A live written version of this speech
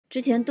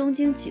之前东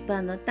京举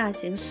办的大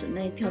型室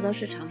内跳蚤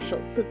市场首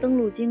次登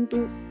陆京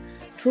都，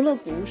除了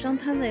谷物商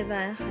摊位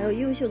外，还有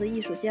优秀的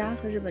艺术家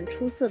和日本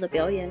出色的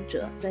表演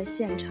者在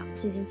现场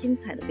进行精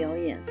彩的表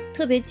演。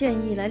特别建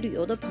议来旅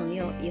游的朋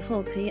友以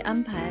后可以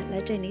安排来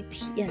这里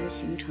体验的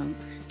行程。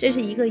这是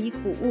一个以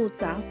谷物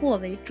杂货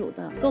为主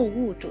的购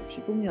物主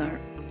题公园。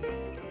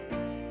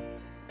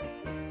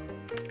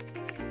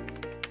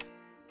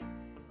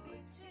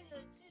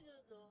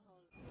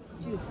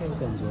这个太有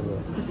感觉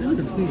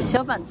了，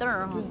小板凳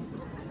哈，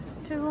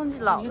吹风机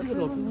老的吹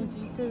风机，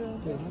对，它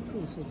特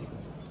意设计的。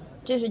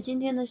这是今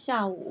天的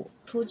下午，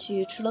出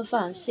去吃了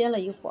饭，歇了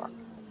一会儿，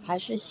还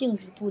是兴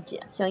致不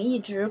减，想一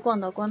直逛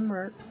到关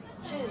门。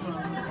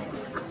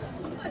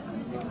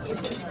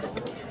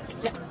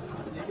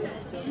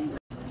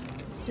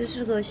这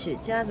是个雪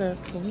茄的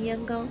铜烟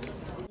缸。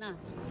那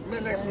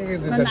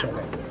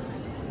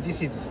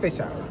，This is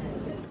special。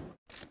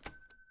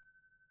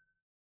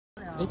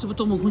哎，这不《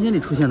盗梦空间》里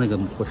出现那个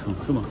火车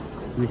是吗？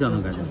有这样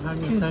的感觉，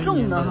挺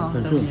重的哈，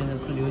很重。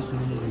很流行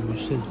的这种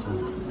设计。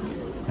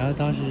然后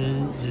当时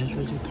人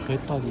说这壳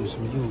到底有什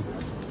么用？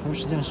他们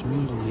实际上什么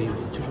用都没有，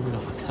就是为了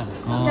好看。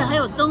这还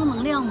有灯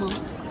能亮吗？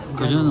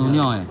感觉能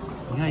亮哎。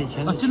你看以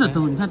前真的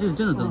灯，你看这是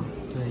真的灯。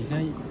对，你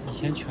看以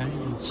前全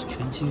是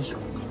全金属。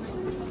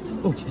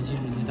哦，全金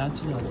属，你当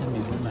至少在美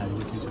国买了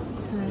这种。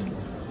对。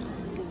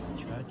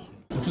全是铁。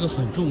这个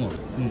很重哦。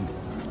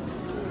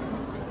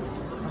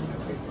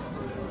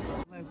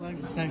外观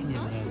是30年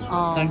代的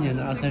，30年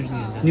代、20-30年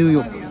代。New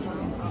York。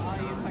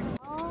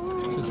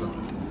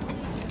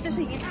这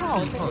是一套，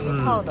这是一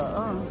套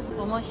的，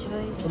我们学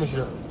一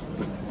下。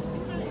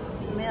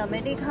面白い。没有ア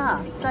メリカ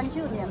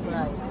30年ぐ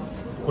らい。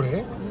こ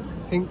れ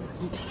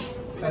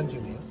？30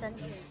年。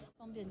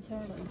方便签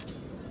的。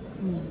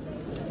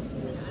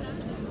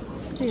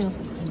这个。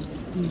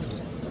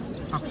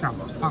パクシャマ。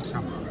パクシャ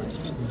マ。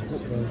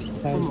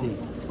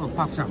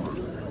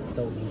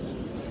ど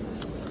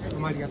う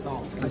もありがとう。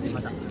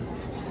また。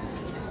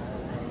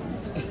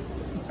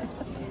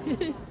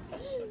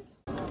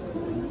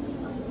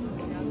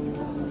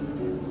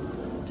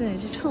对，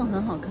这秤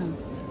很好看，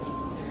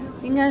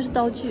应该是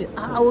道具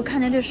啊！我看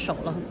见这手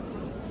了，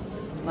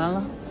完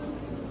了，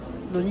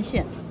沦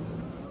陷。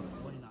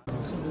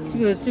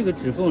这个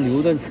指缝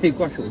留的可以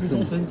挂首饰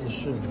吗？分几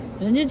式，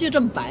人家就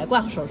这么白，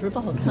挂首饰不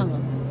好看了。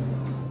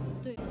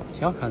对，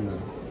挺好看的。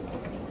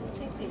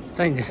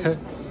但你这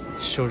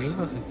手指头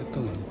还会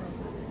动，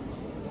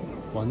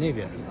往那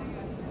边。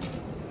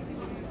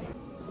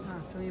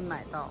终于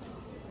买到。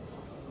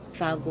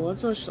法国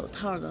做手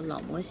套的老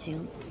模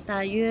型，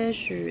大约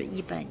是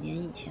100年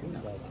以前的。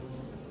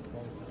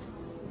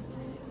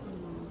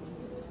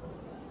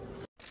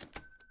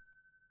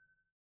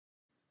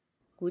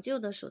古旧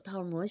的手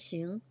套模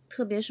型，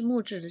特别是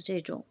木质的这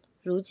种，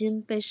如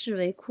今被视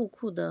为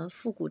酷的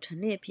复古陈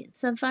列品，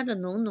散发着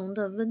浓浓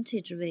的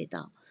vintage 味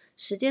道。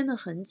时间的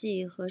痕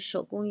迹和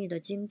手工艺的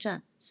精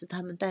湛，使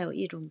它们带有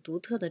一种独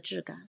特的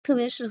质感，特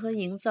别适合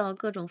营造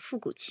各种复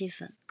古气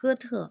氛。哥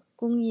特、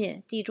工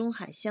业、地中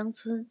海乡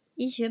村、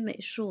医学美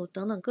术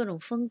等等各种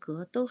风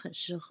格都很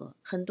适合。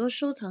很多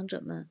收藏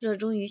者们热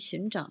衷于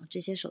寻找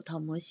这些手套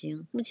模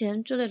型，目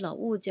前这类老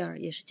物件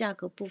也是价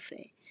格不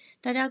菲。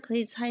大家可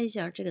以猜一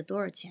下这个多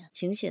少钱，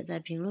请写在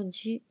评论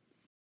区。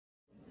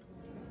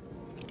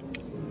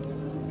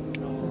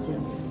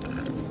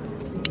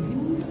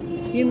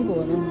英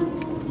国的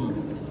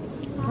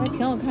还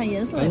挺好看，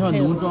颜色也配的。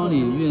像农庄里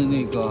运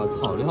那个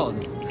草料的。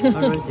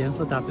他说颜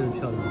色搭配的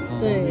漂亮。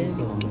对，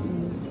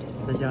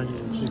再加上这个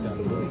质感，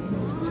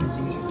真金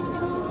属。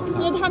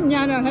搁他们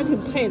家这儿还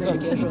挺配的，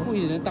这是故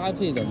意人搭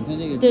配的。你看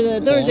这个。对，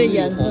都是这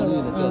颜色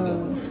的，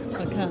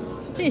好看。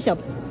这小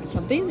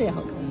杯子也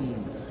好看。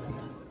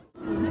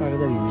价格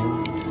在里面。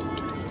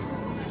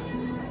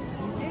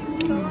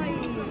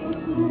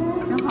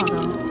挺好的。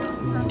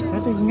它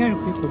这应该是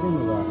可以活动的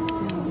吧？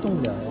动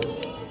不了呀。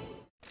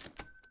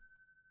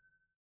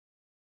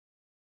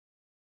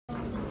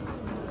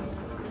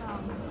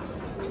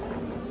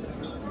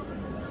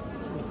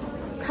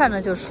看着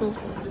就舒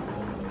服。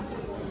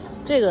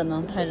这个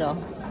能拍照。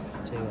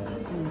这个。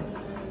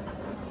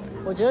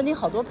我觉得你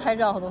好多拍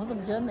照的，我怎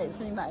么觉得每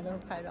次你买都是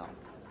拍照？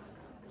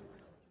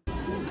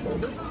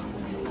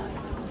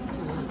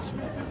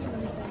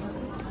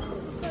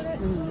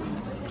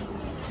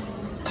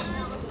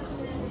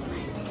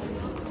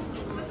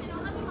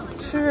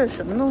吃的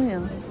什么东西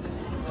啊？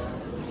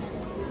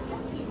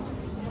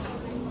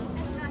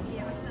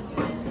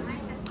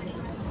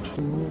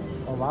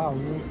娃娃屋。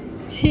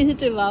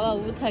这娃娃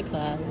屋太可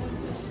爱了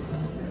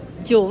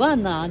，9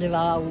万呢！这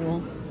娃娃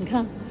屋，你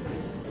看。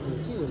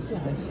这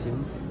还行。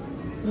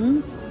这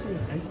个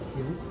还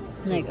行。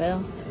哪个呀？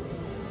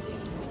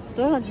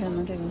多少钱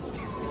呢？这个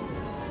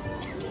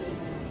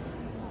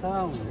？3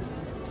万5，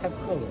太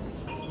破了。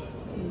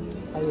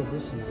还有不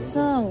行。3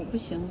万5不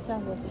行，价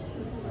格不行。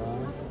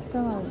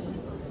3万5。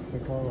太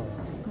高了。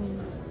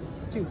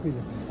这个柜子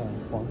好看，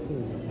黄色的。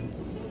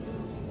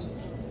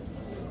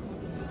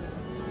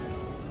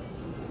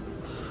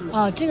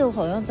这个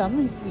好像咱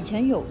们以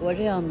前有过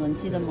这样的，你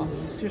记得吗？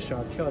这色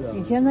漂亮。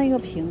以前那个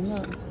瓶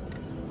子。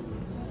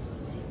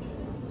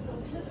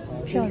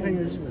漂亮。看一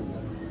个日本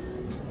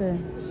的，对，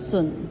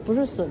笋不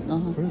是笋呢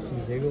哈。不是笋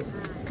结构，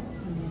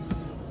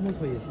木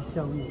头也是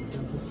橡木，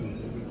但不是笋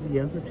结构，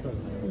颜色漂亮。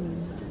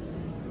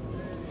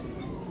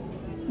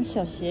那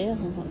小鞋也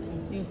很好看。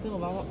因为这个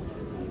娃娃，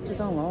这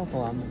张娃娃好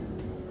玩吗？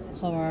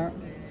好玩，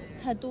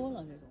太多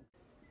了这种。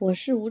我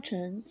是吴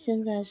晨，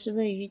现在是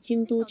位于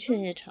京都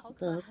劝业场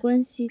的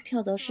关西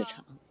跳蚤市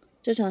场。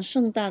这场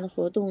盛大的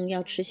活动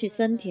要持续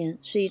3天，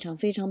是一场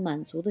非常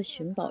满足的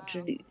寻宝之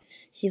旅。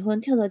喜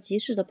欢跳蚤集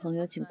市的朋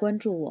友，请关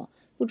注我，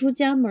不出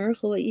家门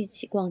和我一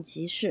起逛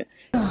集市。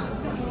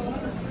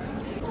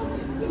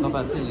老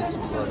板自己组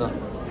合的。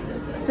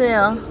对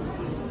呀、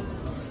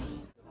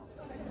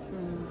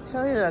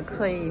稍微有点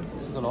刻意。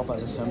这个老板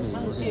的审美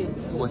有点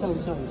这像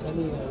不像以前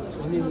那个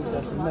国内那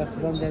个什么卖服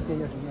装店叫什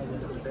么来着？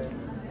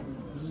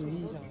你有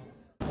印象吗？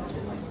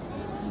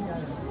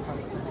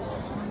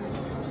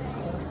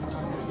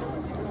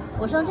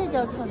我上这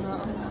家看看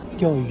啊。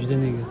钓鱼的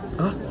那个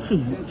啊，是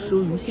鱼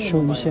收鱼线。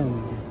收鱼线那个，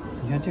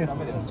你看这个好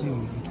看，这个有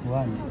个图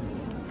案的。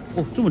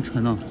哦，这么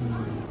沉呢？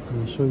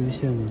收鱼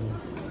线的。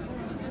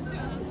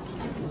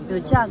有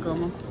价格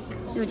吗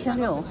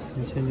？6600。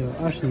20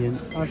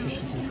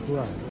世纪初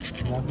啊，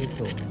来回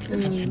走，什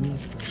么意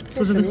思？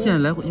就是那个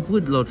线来回，你不会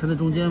老缠在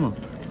中间吗？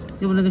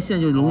要不那个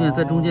线就永远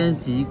在中间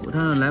挤，它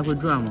让来回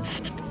转吗？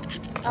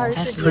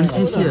纯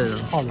机械的。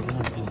耗的非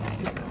常平。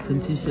纯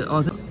机械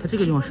哦，它这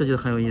个地方设计的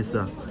很有意思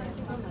啊，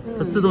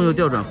它自动又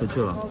调转回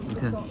去了，你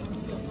看，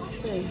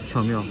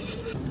巧妙。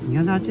你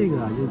看它这个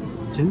啊，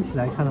就整体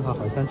来看的话，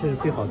好像这是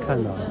最好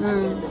看的。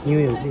因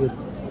为有这个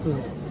字，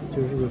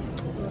就是这个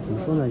怎么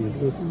说呢？有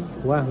这个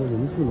图案和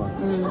文字嘛。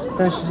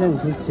但实际上你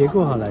从结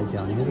构上来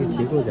讲，你看这个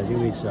结构在这个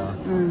位置啊。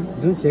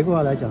你从结构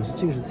上来讲，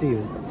这个是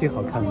最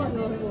好看的。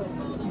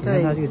你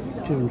看它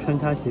这种穿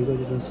插结构，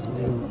这种，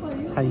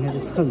它应该是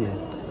侧面。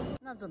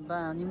那怎么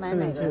办啊？你买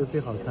哪个？这个最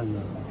好看的，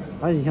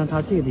而且你像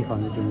它这个地方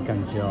这种感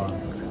觉啊。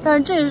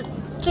但是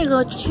这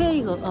个缺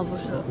一个啊，不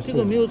是。这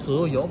个没有左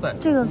右摇摆。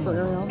这个左右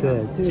摇摆。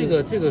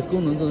对，这个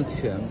功能更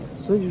全。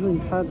所以就说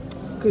它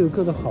各有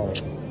各的好。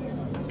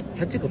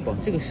它这个棒，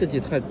这个设计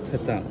太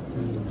赞了。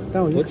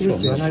但我就特别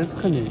喜欢它是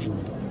侧面这种。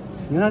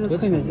你看它这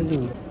侧面这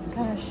种。你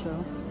看这蛇，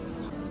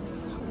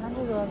你看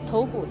这个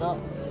头骨的，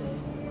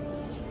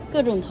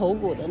各种头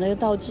骨的那个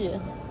道具。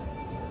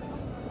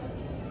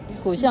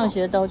骨相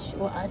学刀具，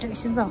哇，这个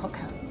心脏好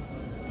看，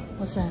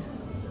哇塞，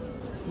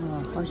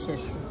好写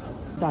实，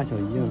大小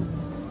一样，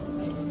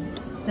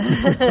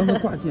当个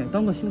挂件，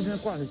当个胸针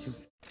挂着去。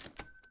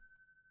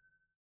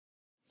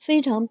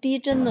非常逼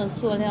真的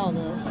塑料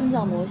的心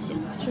脏模型，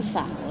是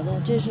法国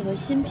的，这是个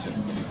新品，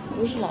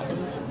不是老东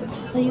西。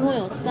它一共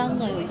有3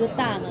个，有一个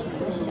大的，有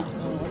一个小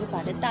的，我就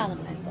把这大的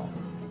买走。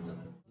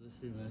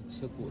是里面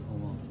切骨头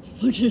吗？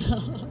不知道，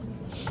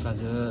感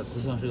觉不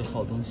像是个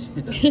好东西。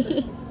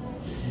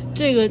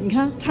这个你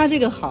看，它这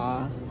个好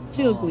啊，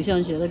这个骨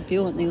相学的比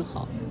我那个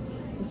好，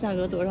价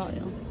格多少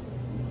呀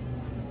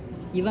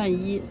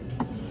？11000，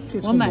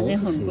我买那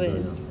很贵，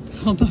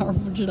搓包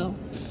不知道。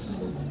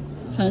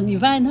反正你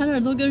发现它这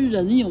都跟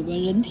人有关，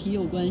人体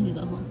有关系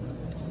的哈。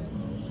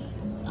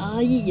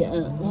啊，一眼，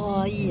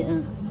哇，一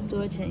眼多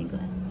少钱一个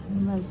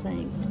？13000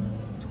一个。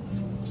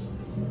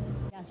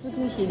安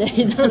くして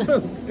いただ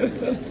く。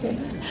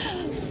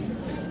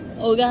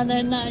お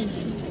金ないで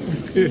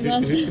す。すみ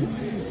ませ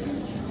ん。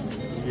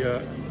い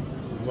や、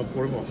まあ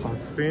これも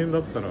8000円だ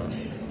ったら。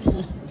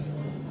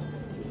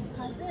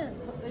8000，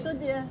多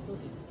少？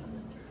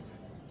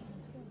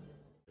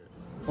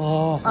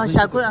哦，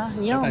下跪啊！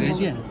你要吗？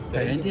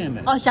百元店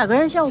买。哦，下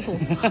跪效果。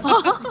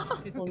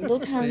我们都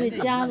看上这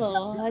夹子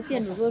了，还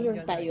店主说这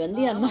是100元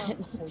店买的，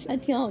还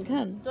挺好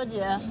看的。多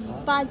姐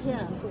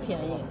，8000，不便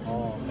宜。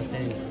哦，还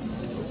便宜。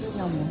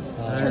要么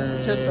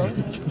ちょっと。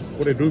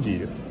これルビー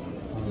です。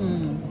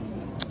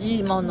い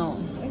いもの。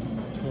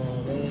こ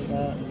れ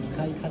が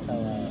使い方は。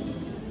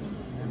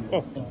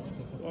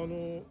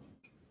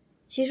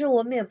其实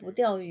我们也不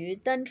钓鱼，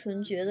单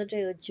纯觉得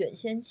这个卷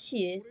线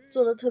器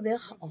做的特别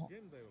好，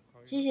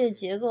机械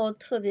结构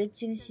特别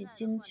精细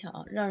精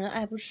巧，让人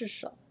爱不释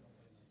手。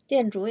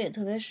店主也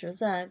特别实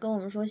在，跟我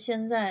们说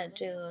现在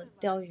这个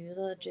钓鱼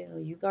的这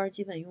个鱼竿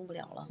基本用不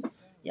了了，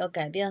要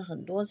改变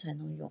很多才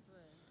能用，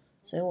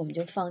所以我们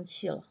就放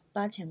弃了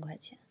，8000块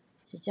钱，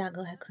这价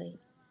格还可以。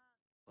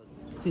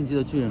进击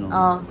的巨人了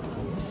啊！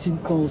心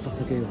脏撒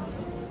给了。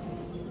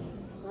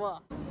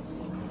哇！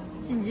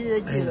进击的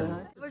巨人，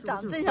不是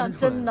长真像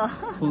真的，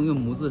从一个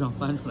模子上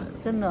翻出来的，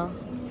真的，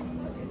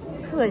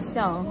特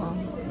像哈。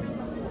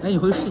哎，你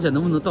回去试一下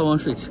能不能倒往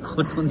水之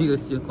后从那个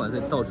循环再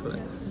倒出来？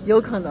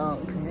有可能，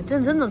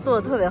真的做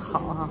的特别好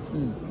哈。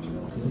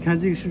你看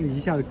这个是不是一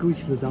下子勾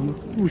起了咱们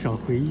不少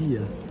回忆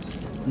啊？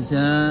以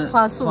前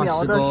画素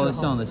描的时候，石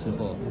膏像的时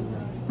候，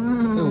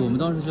对，我们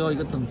当时学校一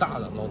个等大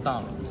的老大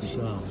了，是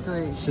吧？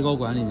对，石膏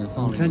馆里面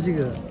放。你看这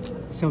个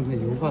相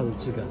片油画的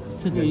质感，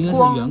这就应该是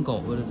原稿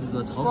或者这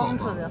个草稿吧？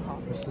特别好，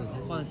不是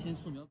画的新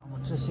素描。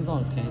这心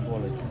脏便宜多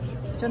了，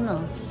真的，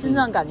心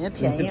脏感觉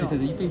便宜了，对，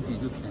一对比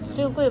就便宜了。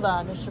这个贵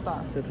吧？这石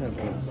板？这太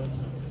贵了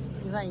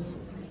，11000。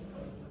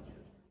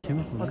前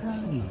面好像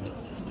字呢。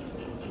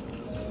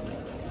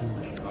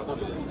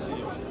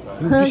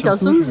小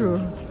松鼠，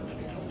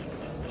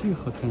这个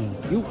好看呀！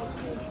哟，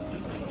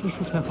这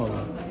树太好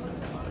了，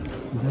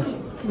你看。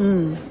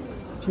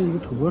这是一个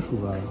土拨鼠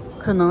吧？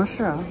可能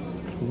是。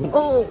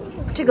哦，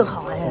这个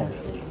好哎！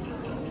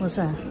哇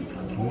塞，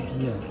牛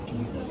逼啊！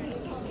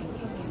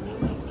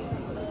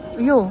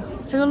哎呦，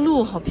这个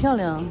鹿好漂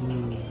亮。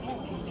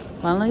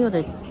完了又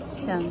得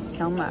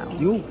想买了。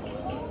哟，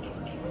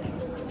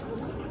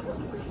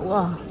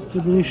哇，这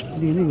不是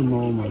那个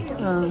猫吗？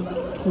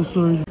兔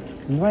狲人。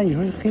你发现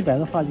有时候黑白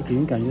的话，就给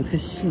人感觉特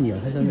细腻啊，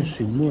它像那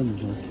水墨那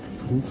种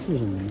层次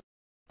什么的。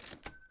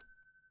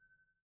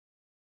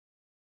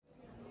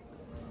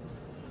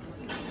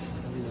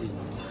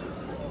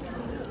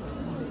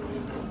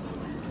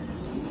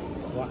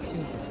哇，这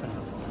个好看啊！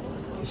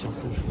这小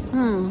松鼠。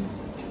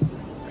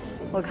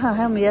我看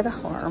还有别的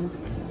好玩吗？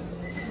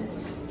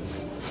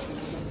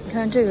你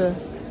看这个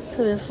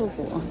特别复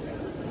古。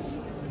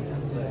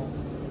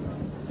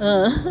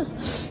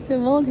这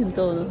猫挺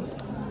逗的。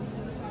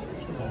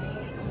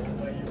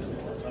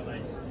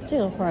这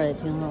个画也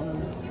挺好的，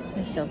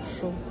这小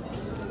书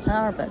才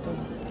200多。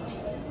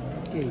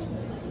电影，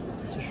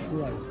这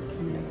书啊。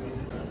你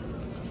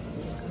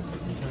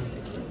看，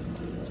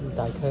这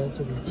打开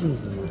这个镜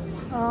子嘛。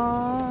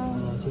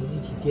就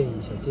立体电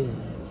影，小电影。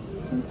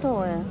真逗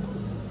哎。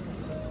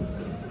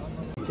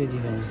这地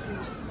方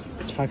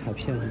插卡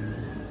片什么的。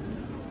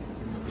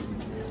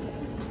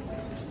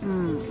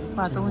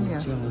挂东西。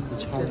这样可以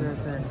插。对。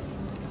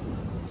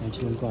往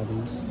这边挂东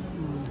西。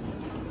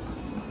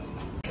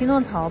匹诺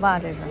曹吧，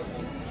这是。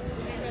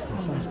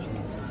像是匹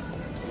诺曹。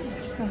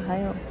这还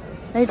有，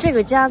哎，这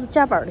个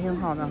夹板挺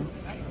好的。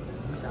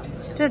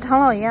这是唐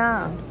老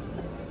鸭。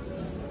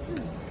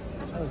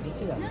还有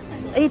这两个。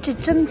哎，这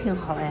真挺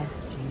好哎。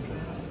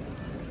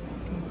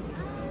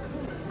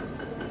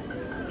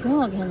挺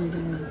好看的这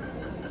个。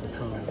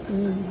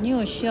你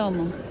有需要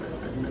吗？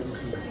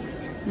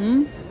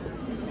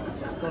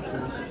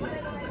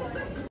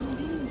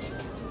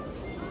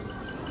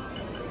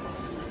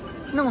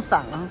弄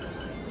散了。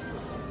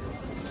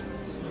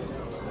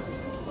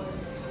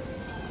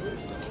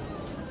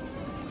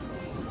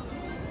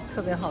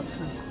特别好看，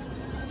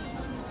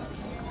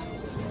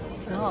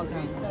挺好看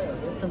的。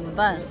怎么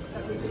办？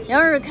你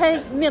要是开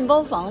面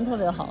包房特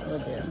别好，我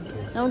觉得，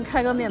然后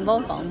开个面包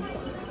房。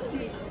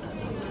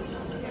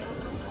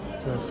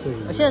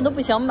我现在都不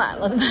想买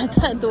了，买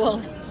太多了。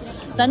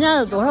咱家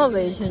有多少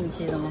围裙，你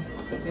记得吗？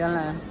原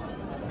来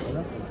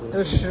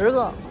有10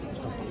个，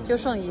就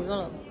剩1个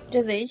了。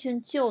这围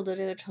裙旧的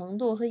这个程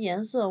度和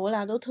颜色，我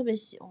俩都特别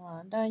喜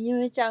欢，但是因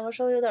为价格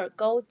稍微有点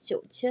高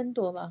，9000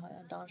多吧，好像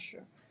当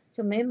时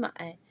就没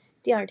买。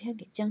第2天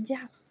给降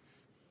价了。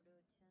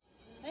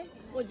哎，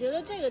我觉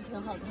得这个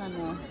挺好看的，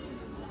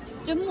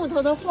这木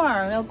头的画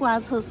儿要挂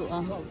厕所。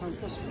好看，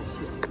特熟悉。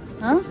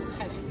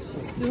太熟悉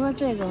了。比如说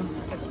这个。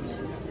太熟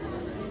悉了。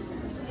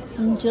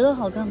你觉得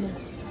好看吗？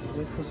我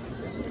觉得特熟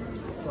悉，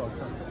不好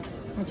看。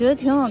我觉得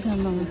挺好看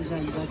的。就像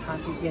一般咖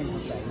啡店上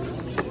摆的。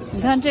你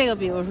看这个，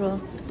比如说。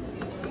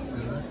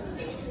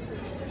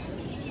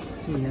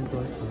这一年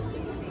多少钱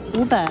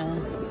？500。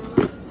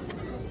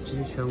直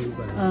接全500。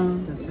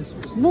太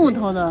熟悉。木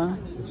头的。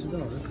我知道，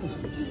这特熟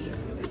悉。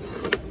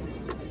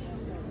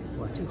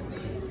哇，这个好看。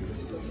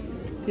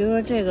比如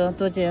说这个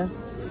多节？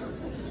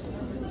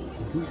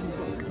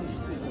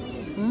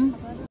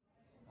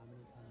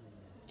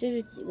这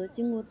是几个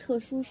经过特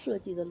殊设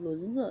计的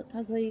轮子，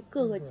它可以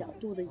各个角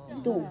度的移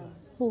动，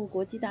获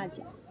国际大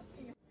奖。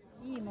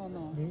いいも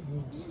の。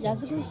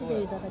安くし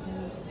ていただき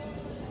ます。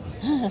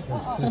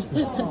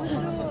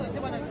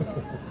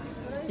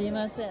すい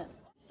ません。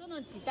ど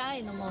の時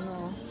代のも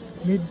の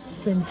？Mid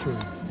century,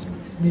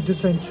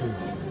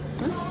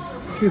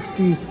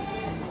 50s,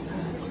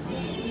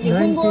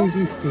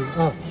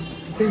 1950.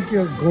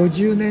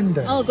 1950年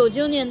代。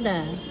50年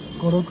代。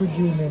5、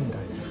60年代。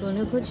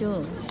5、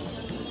60。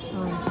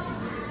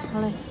好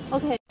嘞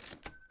 ，OK。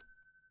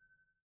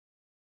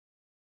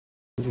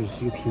这只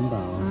是一个平板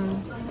啊，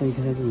但你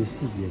看它这种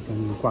细节，像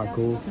那个挂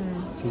钩，就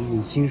是那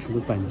种金属的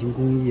钣金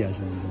工艺啊什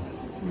么的。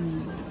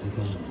你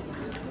看。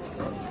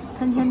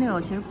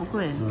3600其实不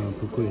贵。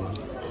不贵。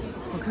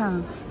我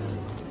看。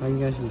它应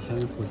该是以前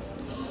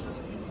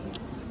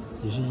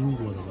也是英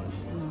国的吧？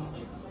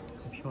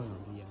很漂亮的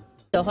颜色。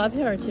小花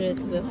片其实也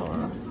特别好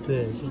玩。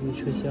对，这是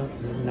车厢，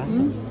拿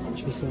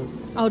车厢。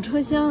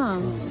车厢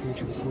啊。这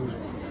是车厢。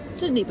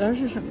这里边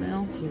是什么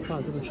呀？这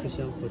画都是车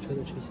厢，火车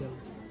的车厢，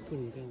各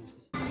种各样的车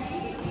厢。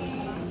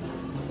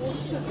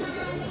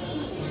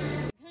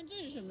你看这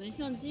是什么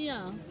相机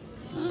啊？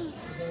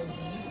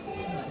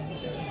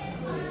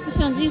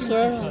相机盒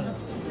啊。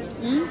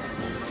这是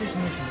那什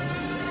么？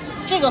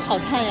这个好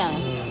看呀。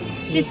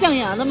这象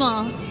牙的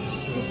吗？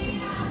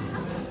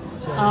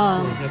这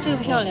个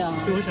漂亮。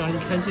对，我想让你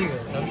看这个，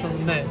咱们上次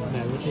买过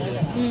这个。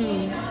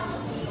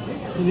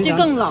这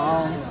更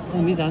老。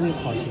没咱那个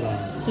好是吧？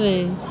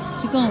对。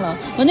这更老。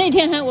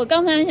我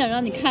刚才还想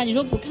让你看，你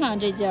说不看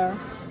这家，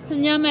他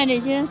们家卖这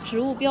些植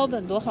物标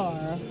本多好玩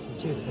啊！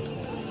这个太好了，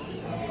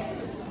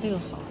这个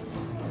好，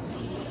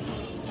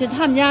就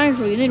他们家是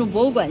属于那种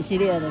博物馆系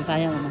列的，发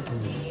现了吗？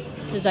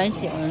就咱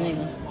喜欢的那个。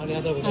阿里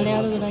阿多给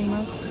大姨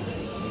妈。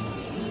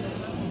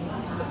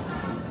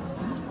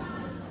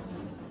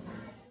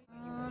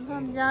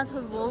他们家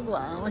特博物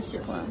馆，我喜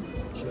欢。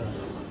是吧？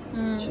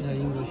去趟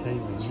英国全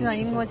有。去趟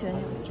英国全有。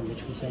整个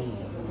车厢里。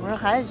我说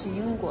还得去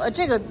英国，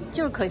这个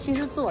就是可惜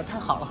是座太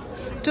好了，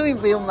终于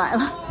不用买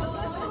了。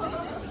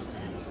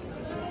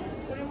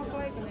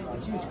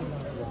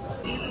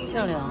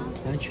漂亮。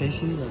反正全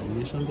新的，里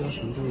面商标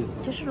什么都有。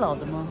这是老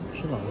的吗？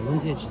是老的温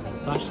贴纸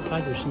，80、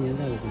90年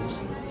代的东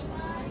西。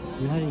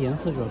因为它的颜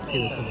色主要配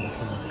的特别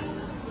漂亮，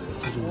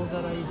这种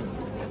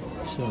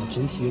是啊，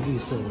整体绿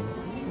色的。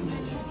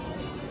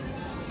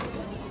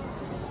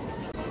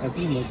还不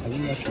怎么考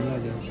虑到什么的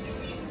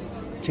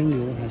蒸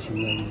馏还是什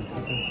么的，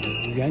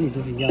它原理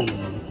都是一样的，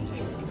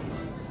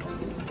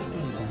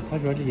它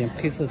主要这点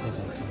配色特好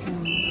看。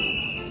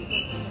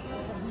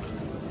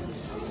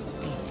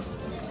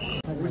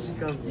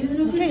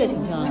这个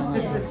挺漂亮的，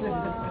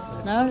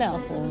哪有2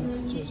幅？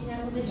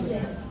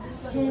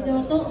特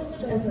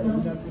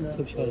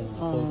漂亮，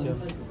包浆，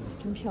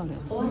真漂亮。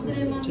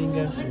这应该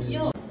是